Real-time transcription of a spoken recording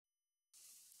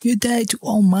Good day to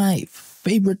all my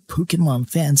favorite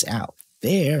Pokemon fans out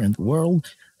there in the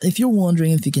world. If you're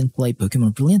wondering if you can play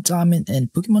Pokemon Brilliant Diamond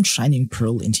and Pokemon Shining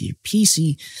Pearl into your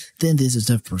PC, then this is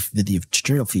the first video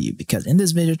tutorial for you, because in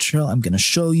this video tutorial, I'm going to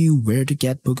show you where to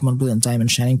get Pokemon Brilliant Diamond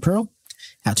Shining Pearl,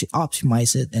 how to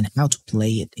optimize it, and how to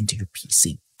play it into your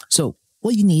PC. So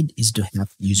all you need is to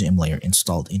have Yuzu Emulator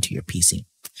installed into your PC.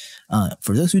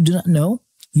 For those who do not know,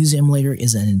 Yuzu Emulator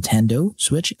is a Nintendo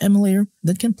Switch emulator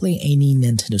that can play any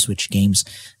Nintendo Switch games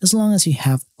as long as you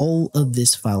have all of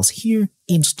these files here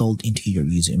installed into your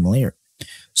Yuzu Emulator.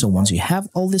 So once you have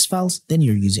all these files, then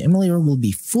your Yuzu Emulator will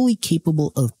be fully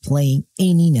capable of playing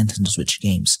any Nintendo Switch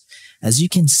games. As you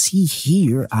can see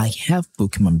here, I have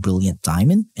Pokemon Brilliant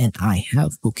Diamond and I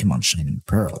have Pokemon Shining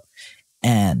Pearl.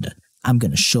 And I'm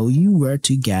going to show you where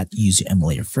to get Yuzu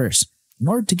Emulator first. In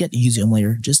order to get Yuzu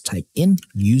Emulator, just type in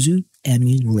Yuzu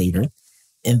Emulator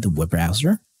in the web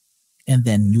browser, and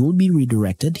then you will be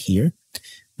redirected here.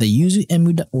 The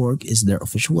yuzuemu.org is their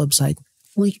official website.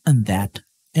 Click on that,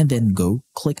 and then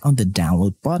click on the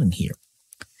download button here.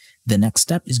 The next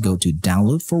step is go to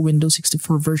download for Windows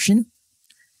 64 version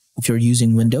if you're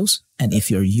using Windows, and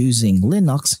if you're using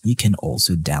Linux, you can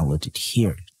also download it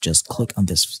here. Just click on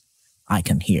this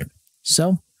icon here.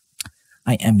 So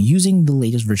I am using the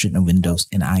latest version of Windows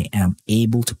and I am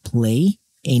able to play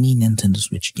any Nintendo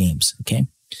Switch games. Okay,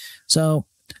 so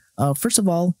first of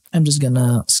all, I'm just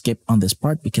gonna skip on this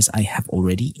part because I have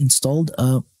already installed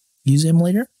Yuzu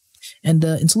Emulator, and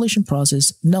the installation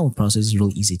process, is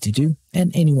really easy to do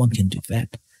and anyone can do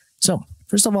that. So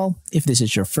first of all, if this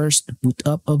is your first boot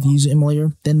up of Yuzu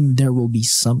Emulator, then there will be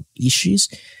some issues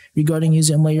regarding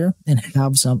Yuzu Emulator and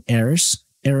have some error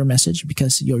message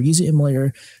because your Yuzu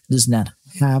Emulator does not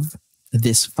have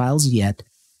these files yet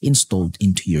installed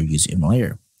into your Yuzu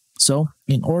Emulator. So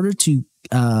in order to,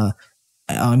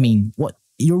 what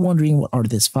you're wondering, what are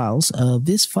these files?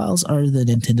 These files are the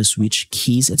Nintendo Switch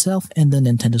keys itself and the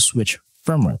Nintendo Switch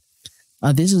firmware.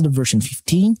 This is the version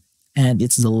 15 and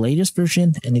it's the latest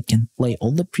version, and it can play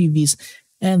all the previous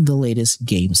and the latest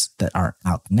games that are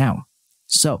out now.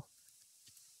 So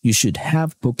you should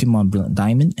have Pokemon Brilliant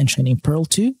Diamond and Shining Pearl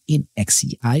 2 in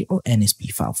XCI or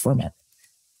NSP file format.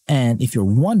 And if you're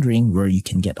wondering where you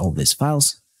can get all these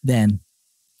files, then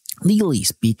legally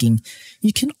speaking,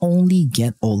 you can only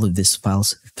get all of these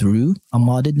files through a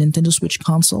modded Nintendo Switch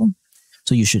console.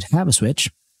 So you should have a Switch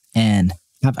and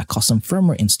have a custom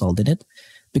firmware installed in it,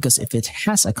 because if it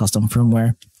has a custom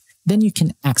firmware, then you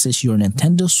can access your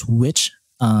Nintendo Switch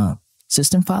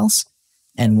system files.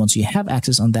 And once you have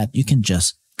access on that, you can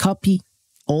just copy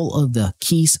all of the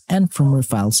keys and firmware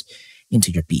files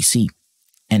into your PC.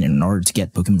 And in order to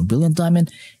get Pokemon Brilliant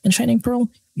Diamond and Shining Pearl,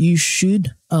 you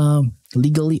should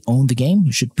legally own the game.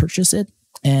 You should purchase it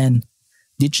and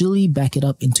digitally back it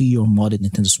up into your modded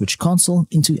Nintendo Switch console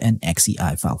into an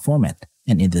XCI file format.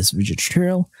 And in this video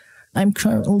tutorial, I'm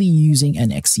currently using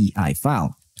an XCI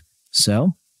file.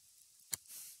 So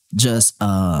just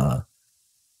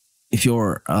if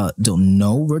you don't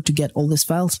know where to get all these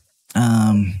files,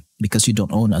 because you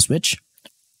don't own a Switch,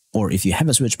 or if you have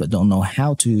a Switch but don't know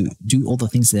how to do all the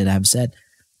things that I've said,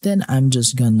 then I'm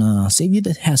just gonna save you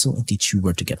the hassle and teach you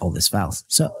where to get all these files.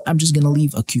 So I'm just gonna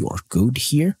leave a QR code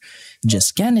here. Just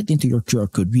scan it into your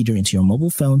QR code reader into your mobile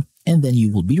phone, and then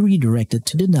you will be redirected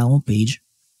to the download page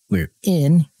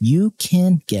wherein you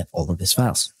can get all of these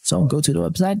files. So go to the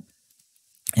website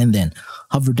and then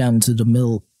hover down to the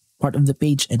middle part of the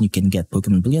page, and you can get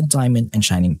Pokemon Brilliant Diamond and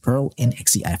Shining Pearl in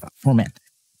XCI file format.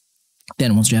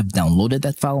 Then once you have downloaded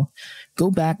that file,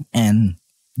 go back and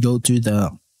go to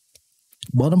the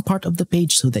bottom part of the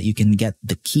page so that you can get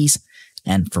the keys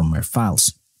and firmware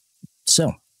files.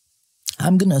 So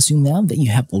I'm going to assume now that you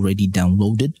have already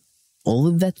downloaded all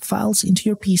of that files into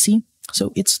your PC.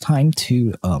 So it's time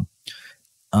to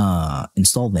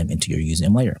install them into your Yuzu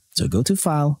Emulator. So go to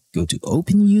File, go to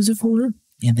Open User folder,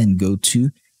 and then go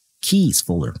to Keys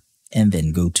folder, and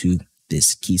then go to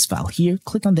this keys file here.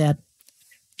 Click on that.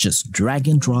 Just drag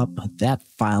and drop that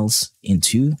files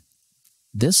into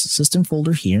this system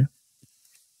folder here.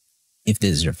 If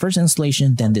this is your first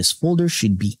installation, then this folder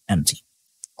should be empty.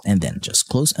 And then just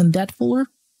close on that folder.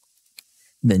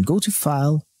 Then go to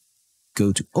File,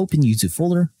 go to Open Yuzu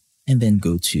folder, and then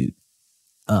go to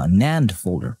NAND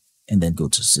folder, and then go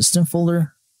to System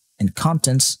folder and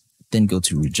Contents, then go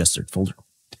to Registered folder.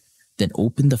 Then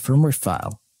open the firmware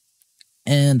file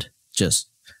and just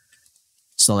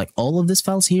select all of these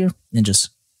files here and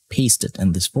just paste it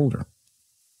in this folder.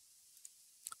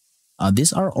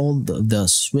 These are all the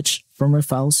Switch firmware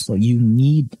files, so you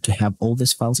need to have all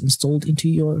these files installed into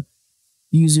your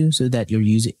Yuzu so that your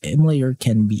Yuzu Emulator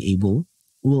can be able,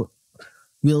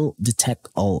 will detect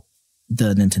all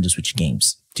the Nintendo Switch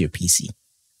games to your PC.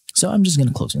 So I'm just going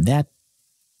to close on that.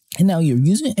 And now your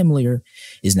Yuzu emulator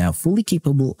is now fully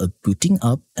capable of booting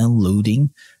up and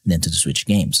loading Nintendo Switch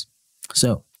games.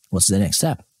 So what's the next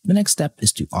step? The next step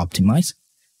is to optimize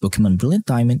Pokemon Brilliant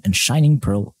Diamond and Shining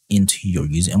Pearl into your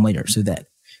Yuzu emulator so that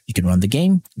you can run the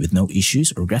game with no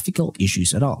issues or graphical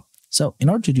issues at all. So in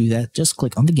order to do that, just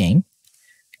click on the game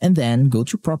and then go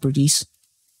to Properties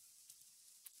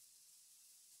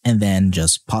and then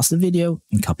just pause the video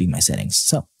and copy my settings.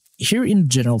 So here in the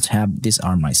General tab, these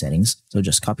are my settings. So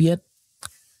just copy it.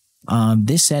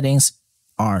 These settings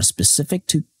are specific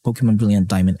to Pokemon Brilliant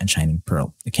Diamond and Shining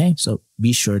Pearl. Okay, so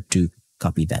be sure to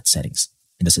copy that settings.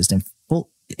 In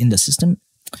the system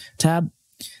tab,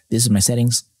 this is my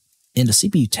settings. In the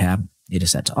CPU tab, it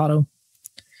is set to auto.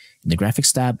 In the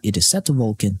graphics tab, it is set to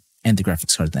Vulkan and the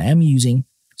graphics card that I am using.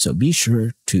 So be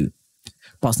sure to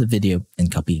pause the video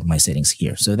and copy my settings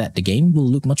here so that the game will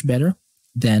look much better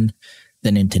than the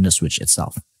Nintendo Switch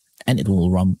itself, and it will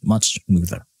run much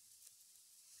smoother.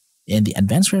 In the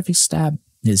advanced graphics tab,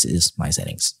 this is my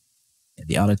settings. In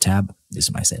the auto tab, this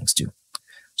is my settings too.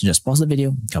 So just pause the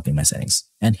video, copy my settings,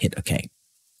 and hit OK.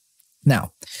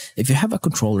 Now, if you have a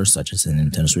controller such as a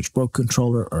Nintendo Switch Pro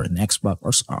controller or an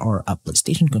Xbox or a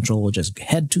PlayStation controller, just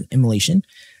head to Emulation,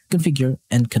 configure,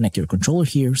 and connect your controller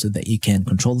here so that you can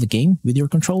control the game with your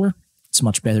controller. It's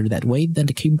much better that way than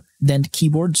the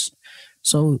keyboards.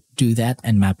 So do that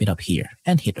and map it up here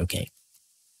and hit OK.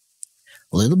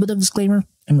 A little bit of disclaimer,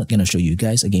 I'm not going to show you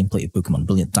guys a gameplay of Pokemon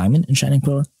Brilliant Diamond and Shining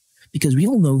Pearl because we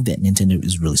all know that Nintendo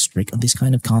is really strict on this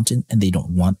kind of content and they don't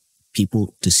want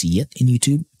people to see it in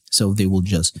YouTube. So they will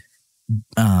just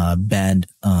ban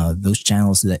those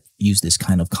channels that use this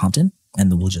kind of content,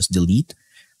 and they will just delete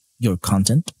your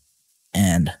content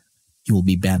and you will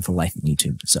be banned for life on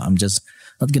YouTube. So I'm just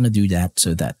not going to do that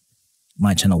so that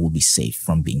my channel will be safe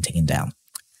from being taken down.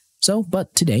 So,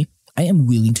 but today I am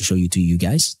willing to show you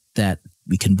guys that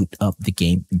we can boot up the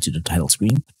game into the title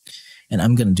screen. And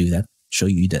I'm going to do that, show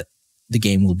you that the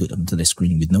game will boot onto the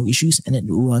screen with no issues and it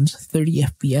runs 30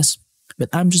 FPS. But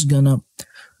I'm just going to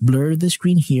blur the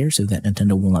screen here so that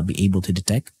Nintendo will not be able to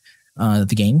detect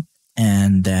the game.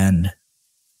 And then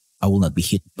I will not be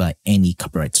hit by any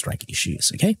copyright strike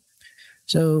issues, okay?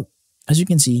 So, as you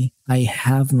can see, I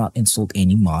have not installed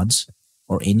any mods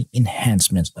or any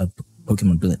enhancements of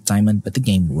Pokemon Brilliant Diamond, but the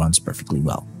game runs perfectly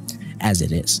well, as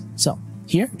it is. So,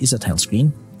 here is the title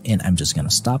screen, and I'm just going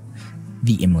to stop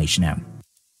the emulation now.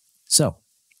 So,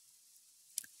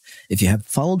 if you have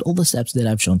followed all the steps that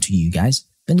I've shown to you guys,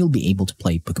 then you'll be able to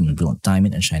play Pokemon Brilliant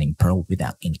Diamond and Shining Pearl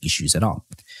without any issues at all.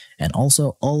 And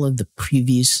also all of the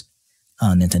previous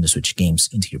Nintendo Switch games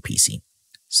into your PC.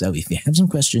 So if you have some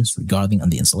questions regarding on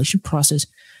the installation process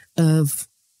of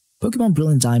Pokemon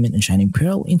Brilliant Diamond and Shining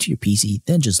Pearl into your PC,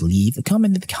 then just leave a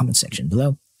comment in the comment section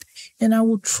below, and I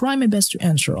will try my best to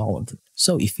answer all of them.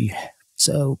 So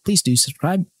please do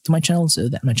subscribe to my channel so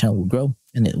that my channel will grow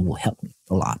and it will help me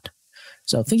a lot.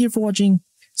 So thank you for watching.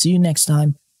 See you next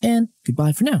time, and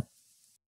goodbye for now.